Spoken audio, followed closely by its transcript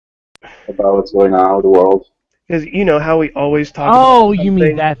about what's going on with the world. Because you know how we always talk Oh, about you mean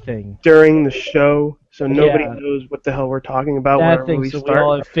something that thing. during the show, so nobody Yeah. knows what the hell we're talking about That whenever thing, we so we start.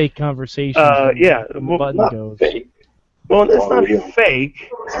 all have fake conversations Yeah. when the Well, button Not goes. fake. well, it's not real. fake.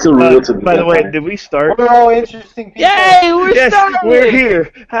 It's still real to me. By the way, did we start? We're all interesting people. Yay, we're Yes, starting! we're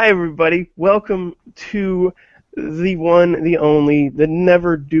here. Hi, everybody. Welcome to the one, the only, the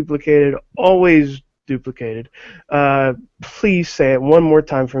never duplicated, always duplicated. Please say it one more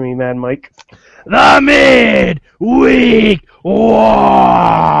time for me, Mad Mike. The Mid-Week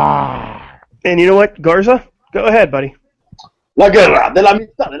War! And you know what, Garza? Go ahead, buddy. La guerra de la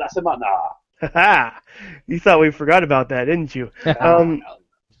mitad de la semana. Haha. You thought we forgot about that, didn't you?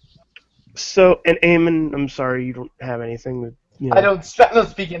 So, and Eamon, I'm sorry you don't have anything to, you know. I don't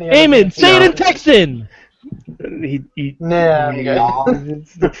speak any other Eamon, say it No. in Texan! Nah, I'm good.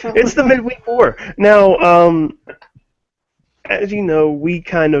 It's the midweek war. Now, as you know, we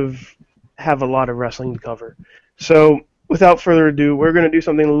kind of have a lot of wrestling to cover. So, without further ado, we're going to do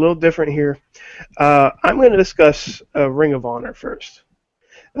something a little different here. I'm going to discuss Ring of Honor first.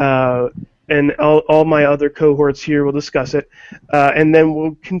 And all my other cohorts here will discuss it. And then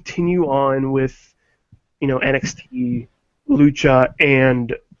we'll continue on with, you know, NXT, Lucha,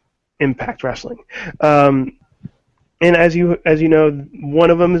 and Impact Wrestling. And as you know,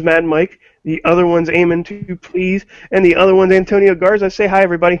 one of them is Mad Mike, the other one's Eamon to please, and the other one's Antonio Garza. Say hi,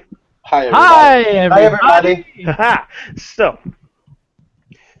 everybody. Hi, everybody. Hi, everybody! everybody. Haha. So,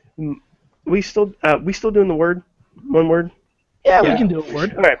 we still doing the word, one word. Yeah, we Yeah. can do a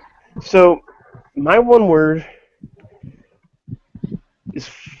word. All right. So, my one word is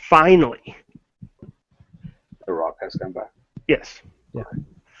finally. The Rock has come back. Yes. Yeah.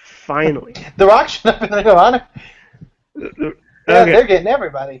 Finally. The Rock should have been Ring of Honor. Yeah, Okay. they're getting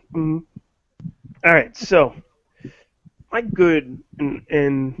everybody. Mhm. All right. So, my good,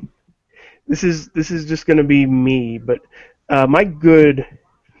 and this is just going to be me, but my good.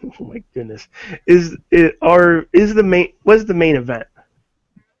 Oh my goodness, was the main event.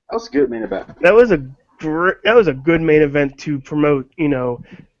 That was a good main event. That was a good main event to promote, you know,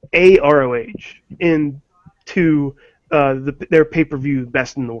 ROH into their pay-per-view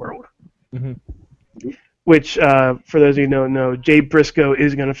Best in the World. Mhm. Which, for those of you who don't know, Jay Briscoe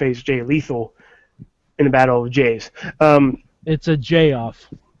is going to face Jay Lethal in a battle of Jays. It's a J off.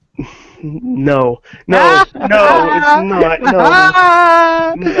 No, it's not.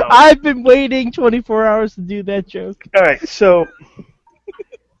 No. I've been waiting 24 hours to do that joke. All right, so,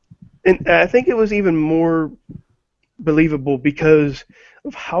 and I think it was even more believable because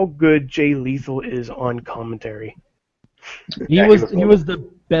of how good Jay Lethal is on commentary. He Yeah, was he was the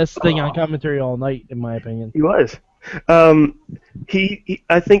best thing on commentary all night, in my opinion. He was.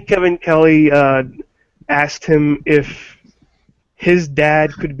 I think Kevin Kelly asked him if his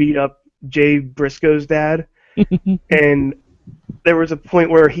dad could beat up Jay Briscoe's dad, and there was a point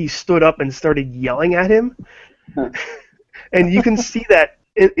where he stood up and started yelling at him, and you can see that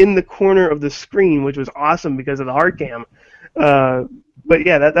in the corner of the screen, which was awesome because of the hard cam. But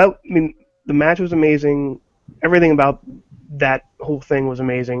yeah, I mean, the match was amazing. Everything about that whole thing was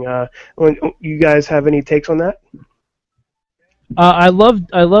amazing. You guys have any takes on that? I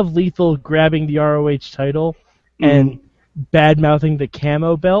love Lethal grabbing the ROH title and bad mouthing the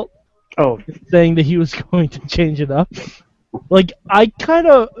camo belt, Oh, saying that he was going to change it up. Like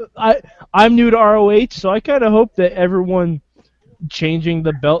I'm new to ROH, so I kind of hope that everyone changing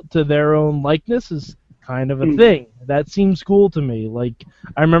the belt to their own likeness is kind of a thing. That seems cool to me. Like,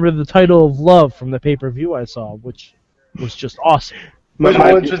 I remember the title of Love from the pay-per-view I saw, which was just awesome. Which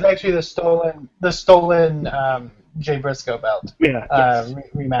was actually the stolen Jay Briscoe belt. yeah.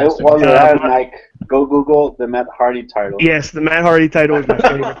 Remastered. While you're at it, Mike, go Google the Matt Hardy title. Yes, the Matt Hardy title is my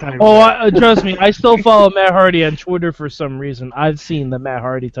favorite title. Oh, trust me, I still follow Matt Hardy on Twitter for some reason. I've seen the Matt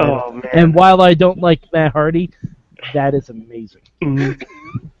Hardy title. Oh, man. And while I don't like Matt Hardy, that is amazing. Mhm.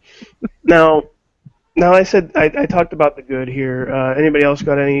 Now I said I talked about the good here. Anybody else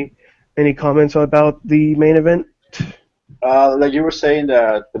got any comments about the main event? Like you were saying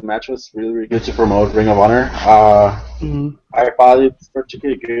that the match was really, really good to promote Ring of Honor. Mhm. I thought it's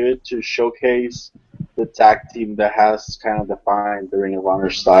particularly good to showcase the tag team that has kind of defined the Ring of Honor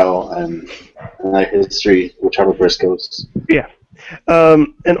style and history, which are the Briscoes. Yeah.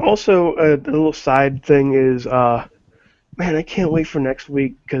 And also, the little side thing is, man, I can't wait for next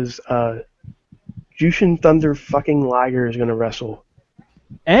week because Jushin Thunder fucking Liger is gonna wrestle.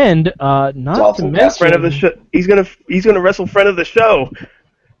 And not to Dalton mention, Friend of the show. He's gonna wrestle friend of the show,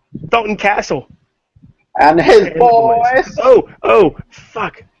 Dalton Castle. And his And boys! Oh,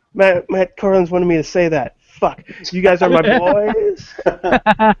 fuck. Matt Carlins wanted me to say that. fuck. You guys are my boys.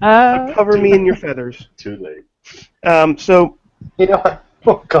 Cover me in your feathers. Too late. So You know what?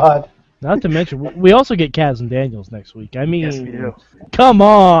 Oh God. Not to mention, we also get Kaz and Daniels next week. I mean, yes, we do. come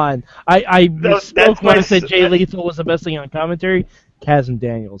on. I That's misspoke when my I said Jay s- Lethal was the best thing on commentary. Kaz and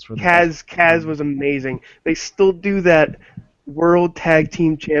Daniels for the best. Kaz was amazing. They still do that World Tag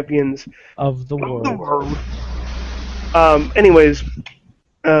Team Champions Of the of the world. world. Anyways,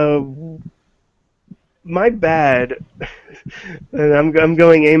 my bad. And I'm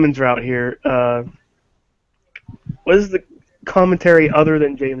going Eamon's route here. What is the commentary other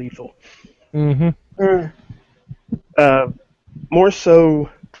than Jay Lethal? Mm-hmm. More so.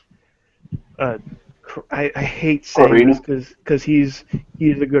 I hate saying this because he's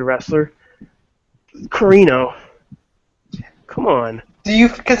a good wrestler. Carino, come on. Do you?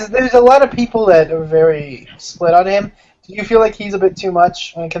 Because there's a lot of people that are very split on him. Do you feel like he's a bit too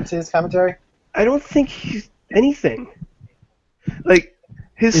much when it comes to his commentary? I don't think he's anything. Like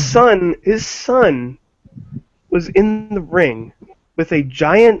his son was in the ring with a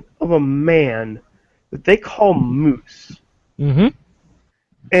giant of a man that they call Moose, Mm-hmm.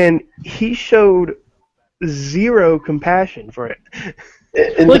 and he showed zero compassion for it.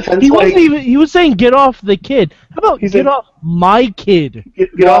 In Like, defense, he wasn't even. He was saying, "Get off the kid." How about He's get a- off my kid?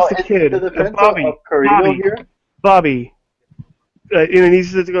 Get off the kid, In the defense Bobby. of Carino here, Bobby. And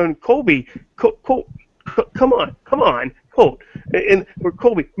he's just going, Colby, come on, Colt, or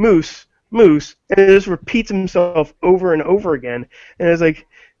Colby, Moose, and it just repeats himself over and over again, and it's like,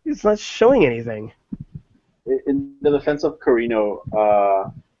 it's not showing anything. in the defense of Carino,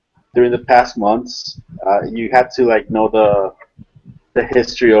 during the past months, you had to know the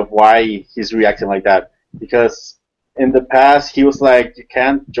history of why he's reacting like that. Because in the past, he was like, you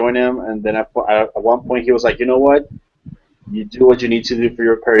can't join him, and then at one point he was like, you know what? You do what you need to do for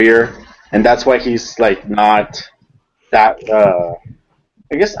your career, and that's why he's not that.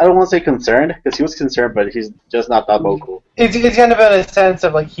 I guess I don't want to say concerned because he was concerned, but he's just not that vocal. It's kind of in a sense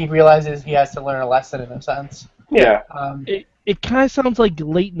of he realizes he has to learn a lesson in a sense. Yeah. It kind of sounds like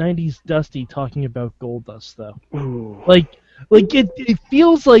late '90s Dusty talking about Goldust, though. Ooh. Like it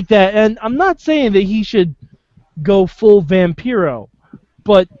feels like that, and I'm not saying that he should go full Vampiro,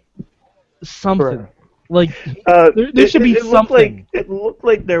 but something. Right. Like there should be something. It looked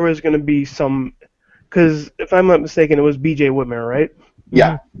like there was going to be some, because if I'm not mistaken, it was B.J. Whitmer, right?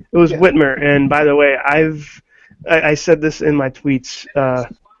 Yeah. It was Whitmer, and by the way, I said this in my tweets.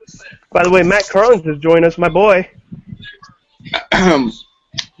 By the way, Matt Carlins has joined us, my boy. Now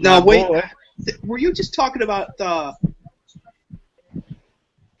My wait, boy. were you just talking about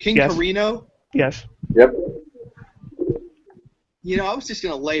King Yes. Carino? Yes. Yep. You know, I was just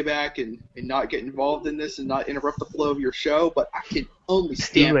gonna lay back and not get involved in this and not interrupt the flow of your show, but I can only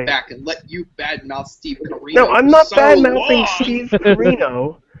stand late. back and let you badmouth Steve Carino. No, I'm for not so bad-mouthing long. Steve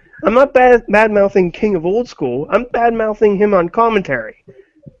Carino. I'm not bad-mouthing King of Old School. I'm bad-mouthing him on commentary.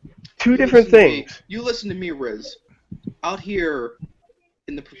 Two different Listen to me. things. You listen to me, Riz. Out here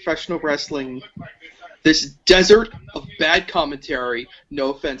in the professional wrestling, this desert of bad commentary. No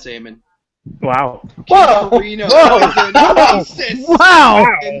offense, Eamon. Wow. Whoa! Carino Whoa! is an oasis Wow!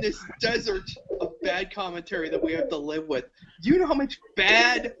 in this desert of bad commentary that we have to live with. Do you know how much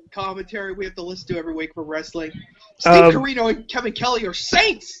bad commentary we have to listen to every week for wrestling? Steve Carino and Kevin Kelly are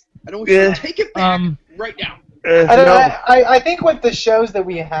saints. I don't want you to take it back right now. I don't No. know. I think with the shows that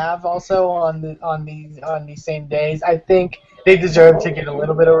we have also on these same days, I think they deserve to get a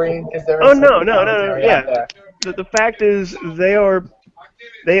little bit of rain because there is. Oh, some no, commentary yeah. out there. The fact is, they are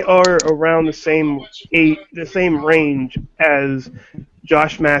around the same range as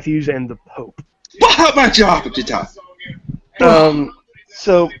Josh Matthews and the Pope. My job at the time.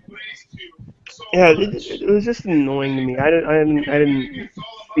 So yeah, it was just annoying to me.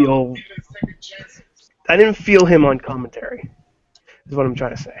 I didn't feel him on commentary. Is what I'm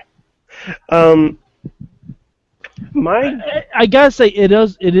trying to say. I gotta say it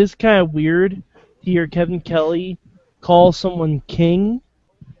is kind of weird to hear Kevin Kelly call someone king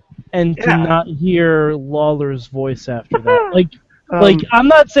and to not hear Lawler's voice after that. Like I'm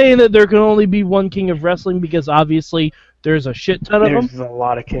not saying that there can only be one king of wrestling because obviously there's a shit ton of them. There's a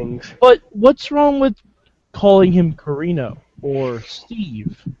lot of kings. But what's wrong with calling him Carino or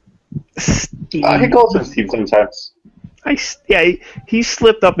Steve? Steve. He calls him Steve sometimes. He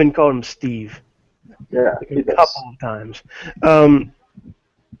slipped up and called him Steve Yeah, he a does. couple of times.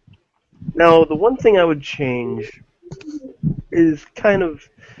 Now, the one thing I would change is kind of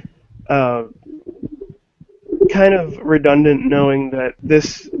redundant, knowing that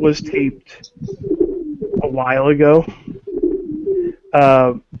this was taped a while ago.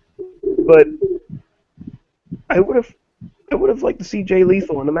 But I would have liked to see Jay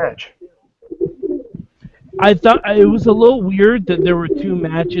Lethal in the match. I thought it was a little weird that there were 2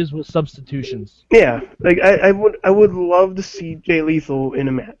 matches with substitutions. Yeah, like I would love to see Jay Lethal in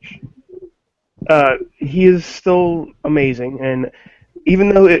a match. He is still amazing, and even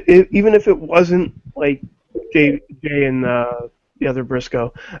though even if it wasn't like Jay and the other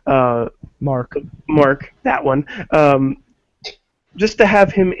Briscoe, Mark, that one, just to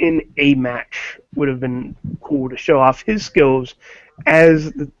have him in a match would have been cool to show off his skills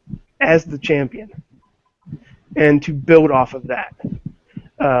as the champion, and to build off of that.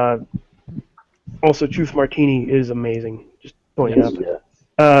 Also, Truth Martini is amazing. Just pointing out.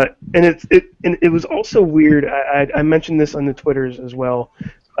 And it was also weird. I mentioned this on the Twitters as well.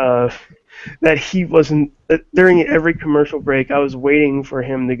 That he wasn't during every commercial break. I was waiting for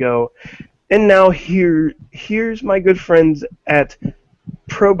him to go. And now here's my good friends at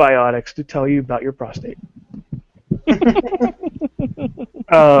Probiotics to tell you about your prostate.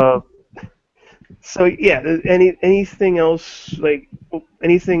 So yeah, anything else, like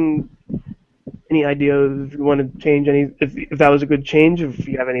anything, any idea if you want to change if that was a good change, if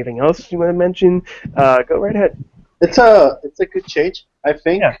you have anything else you want to mention, go right ahead. It's a good change. I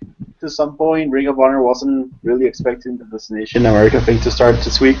think to some point Ring of Honor wasn't really expecting the Destination America thing to start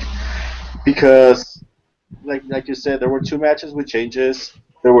this week because, like you said, there were 2 matches with changes.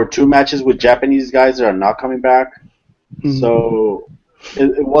 There were 2 matches with Japanese guys that are not coming back. Mm-hmm. So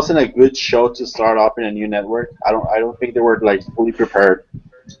it wasn't a good show to start off in a new network. I don't think they were like fully prepared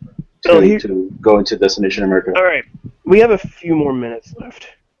to go into Destination America. All right, we have a few more minutes left.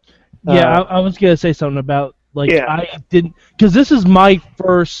 Yeah, I was gonna say something about I didn't, because this is my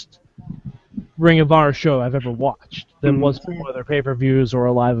first Ring of Honor show I've ever watched that wasn't one of their pay-per-views or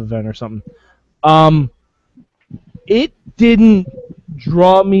a live event or something. It didn't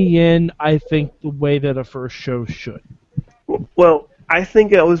draw me in, I think, the way that a first show should. Well, I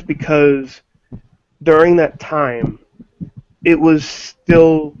think it was because during that time, it was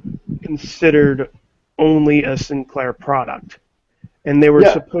still considered only a Sinclair product. And they were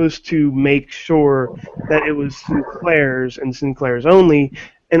supposed to make sure that it was Sinclair's and Sinclair's only,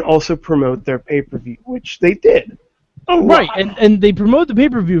 and also promote their pay-per-view, which they did. Right, and they promote the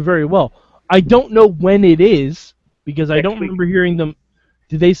pay-per-view very well. I don't know when it is, because I don't remember hearing them.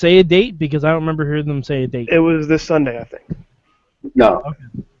 Did they say a date? Because I don't remember hearing them say a date. It was this Sunday, I think. No.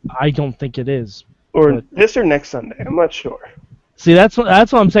 Okay. I don't think it is. Or this or next Sunday. I'm not sure. See, that's what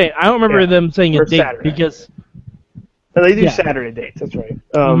I'm saying. I don't remember them saying a date Saturday. because... No, they do Saturday dates, that's right.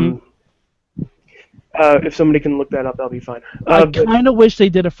 If somebody can look that up, that'll be fine. I kind of wish they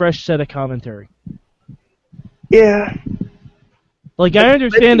did a fresh set of commentary. Yeah. Like, I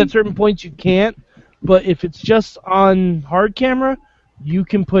understand at certain points you can't, but if it's just on hard camera, you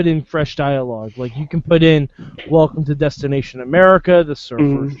can put in fresh dialogue. Like, you can put in, Welcome to Destination America, this is our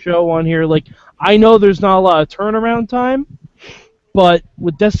first show on here. Like, I know there's not a lot of turnaround time, but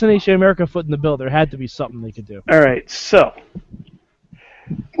with Destination America footing the bill, there had to be something they could do. All right, so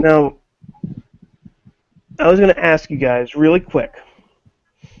now I was going to ask you guys really quick.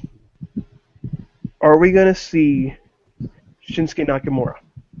 Are we going to see Shinsuke Nakamura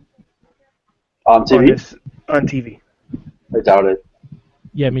on TV? On TV. I doubt it.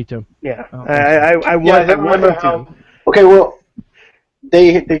 Yeah, me too. Yeah, I want to. Okay, well,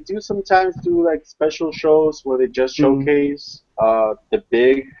 they do sometimes do like special shows where they just showcase the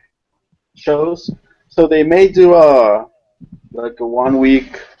big shows. So they may do a 1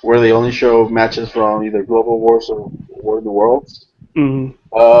 week where they only show matches from either Global Wars or War of the Worlds.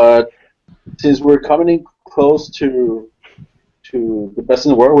 Since we're coming in close to the Best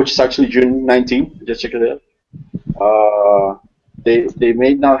in the World, which is actually June 19th, just check it out. They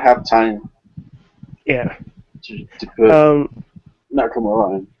may not have time. Yeah. To put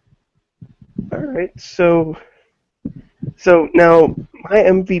Nakamura in. All right, so now my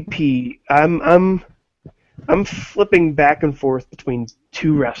MVP, I'm flipping back and forth between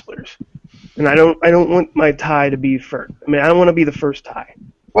 2 wrestlers, and I don't want my tie to be first. I mean, I don't want to be the first tie.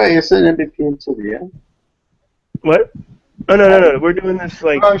 Wait, you said MVP until the end? What? Oh no, we're doing this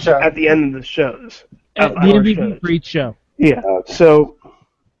like at the end of the shows. The MVP for each show. Yeah. So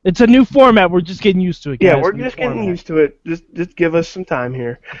it's a new format. We're just getting used to it. Guys. Yeah, we're just getting used to it. Just give us some time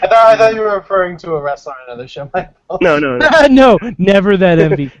here. I thought you were referring to a wrestler on another show. No. No, never that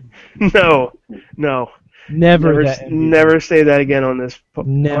MVP. No. Never say that again on this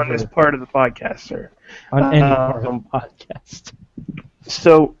part of the podcast, sir. On any part of the podcast.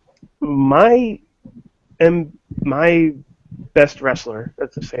 So my best wrestler,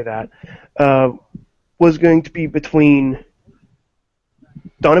 let's just say that, was going to be between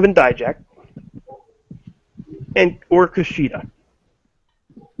Donovan Dijak or Kushida.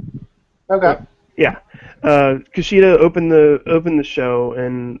 Okay. Yeah, Kushida opened the show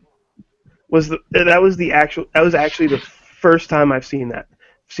and that was actually the first time I've seen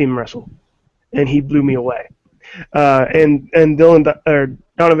him wrestle, and he blew me away. And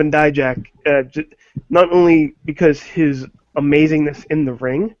Donovan Dijak, not only because his amazingness in the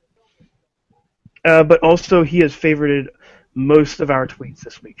ring, but also he has favorited most of our tweets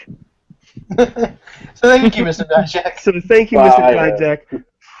this week. So thank you, Mr. Dijak. So thank you, Mr. Dijak.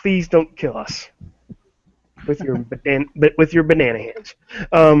 Please don't kill us with your banana hands.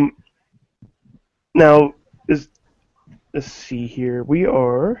 Now, let's see here.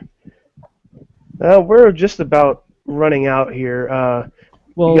 We're just about running out here.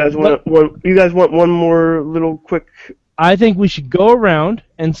 Well, you guys want one more little quick? I think we should go around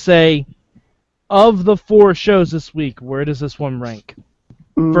and say, of the 4 shows this week, where does this one rank?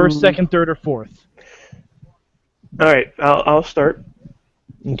 First, second, third, or fourth? All right, I'll start.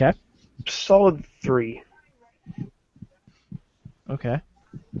 Okay. Solid 3. Okay.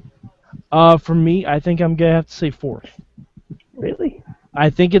 For me, I think I'm gonna have to say fourth. Really? I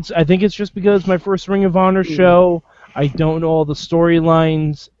think it's just because my first Ring of Honor show. I don't know all the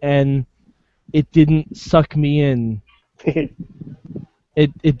storylines, and it didn't suck me in.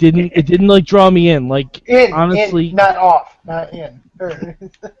 It didn't like draw me in. Like honestly, not off, not in.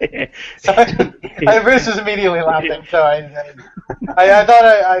 Sorry, Bruce was immediately laughing, so I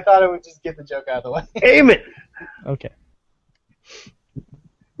thought I would just get the joke out of the way. Aim it. Okay.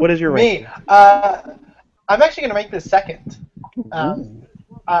 What is your ranking? Me, I'm actually gonna make this second.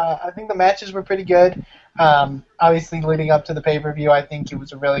 I think the matches were pretty good. Obviously, leading up to the pay-per-view, I think it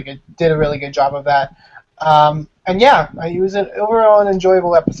was did a really good job of that. And yeah, it was an overall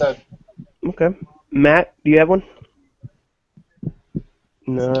enjoyable episode. Okay, Matt, do you have one?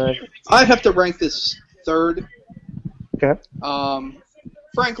 No. I'd have to rank this third. Okay.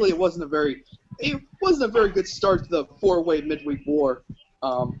 Frankly, it wasn't a very good start to the 4-way midweek war.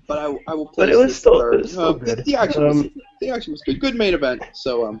 But I will place But it was this still, third. it was still good. The action was good. Good main event.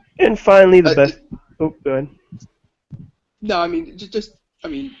 So and finally, the best. Oh, go ahead. No, I mean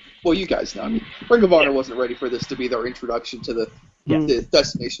well, you guys know. I mean, Ring of Honor wasn't ready for this to be their introduction to the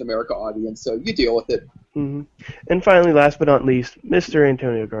Destination America audience, so you deal with it. Mm-hmm. And finally, last but not least, Mr.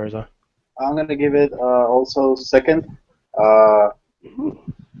 Antonio Garza. I'm gonna give it also second.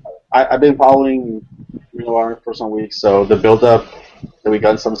 I've been following Ring of Honor for some weeks, so the build-up that we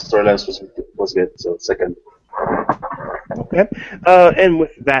got in some storylines was good. So second. Okay. And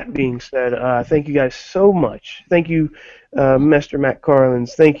with that being said, thank you guys so much. Thank you, Mr. Matt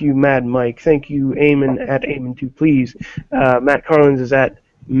Carlins. Thank you, Mad Mike. Thank you, Eamon at Eamon2 Please. Matt Carlins is at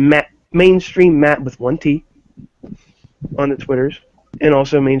Mainstream Matt with 1 T on the Twitters, and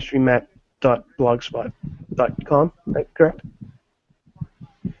also mainstreammatt.blogspot.com. Right, correct?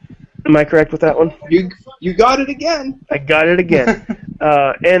 Am I correct with that one? You got it again. I got it again.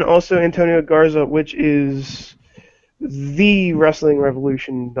 And also Antonio Garza, which is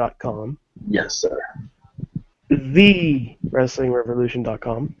TheWrestlingRevolution.com. Yes, sir.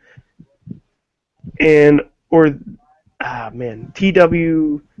 TheWrestlingRevolution.com.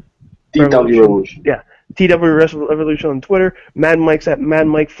 TW Revolution. Yeah, TW Revolution on Twitter. Mad Mike's at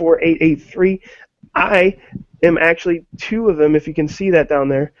MadMike4883. I am actually 2 of them, if you can see that down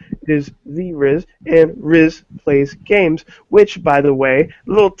there. It is The Riz and Riz Plays Games, which, by the way,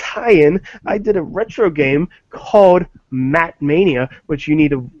 little tie-in, I did a retro game called Matt Mania, which you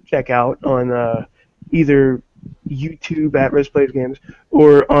need to check out on either YouTube at Riz Plays Games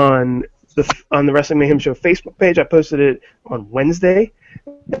or on the Wrestling Mayhem Show Facebook page. I posted it on Wednesday,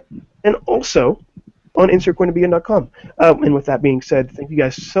 and also on InsertCoinToBeIn.com. And with that being said, thank you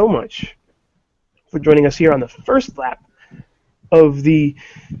guys so much for joining us here on the first lap of the...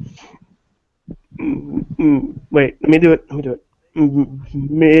 Wait, let me do it.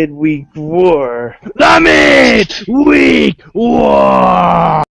 Midweek War. The Midweek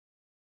War!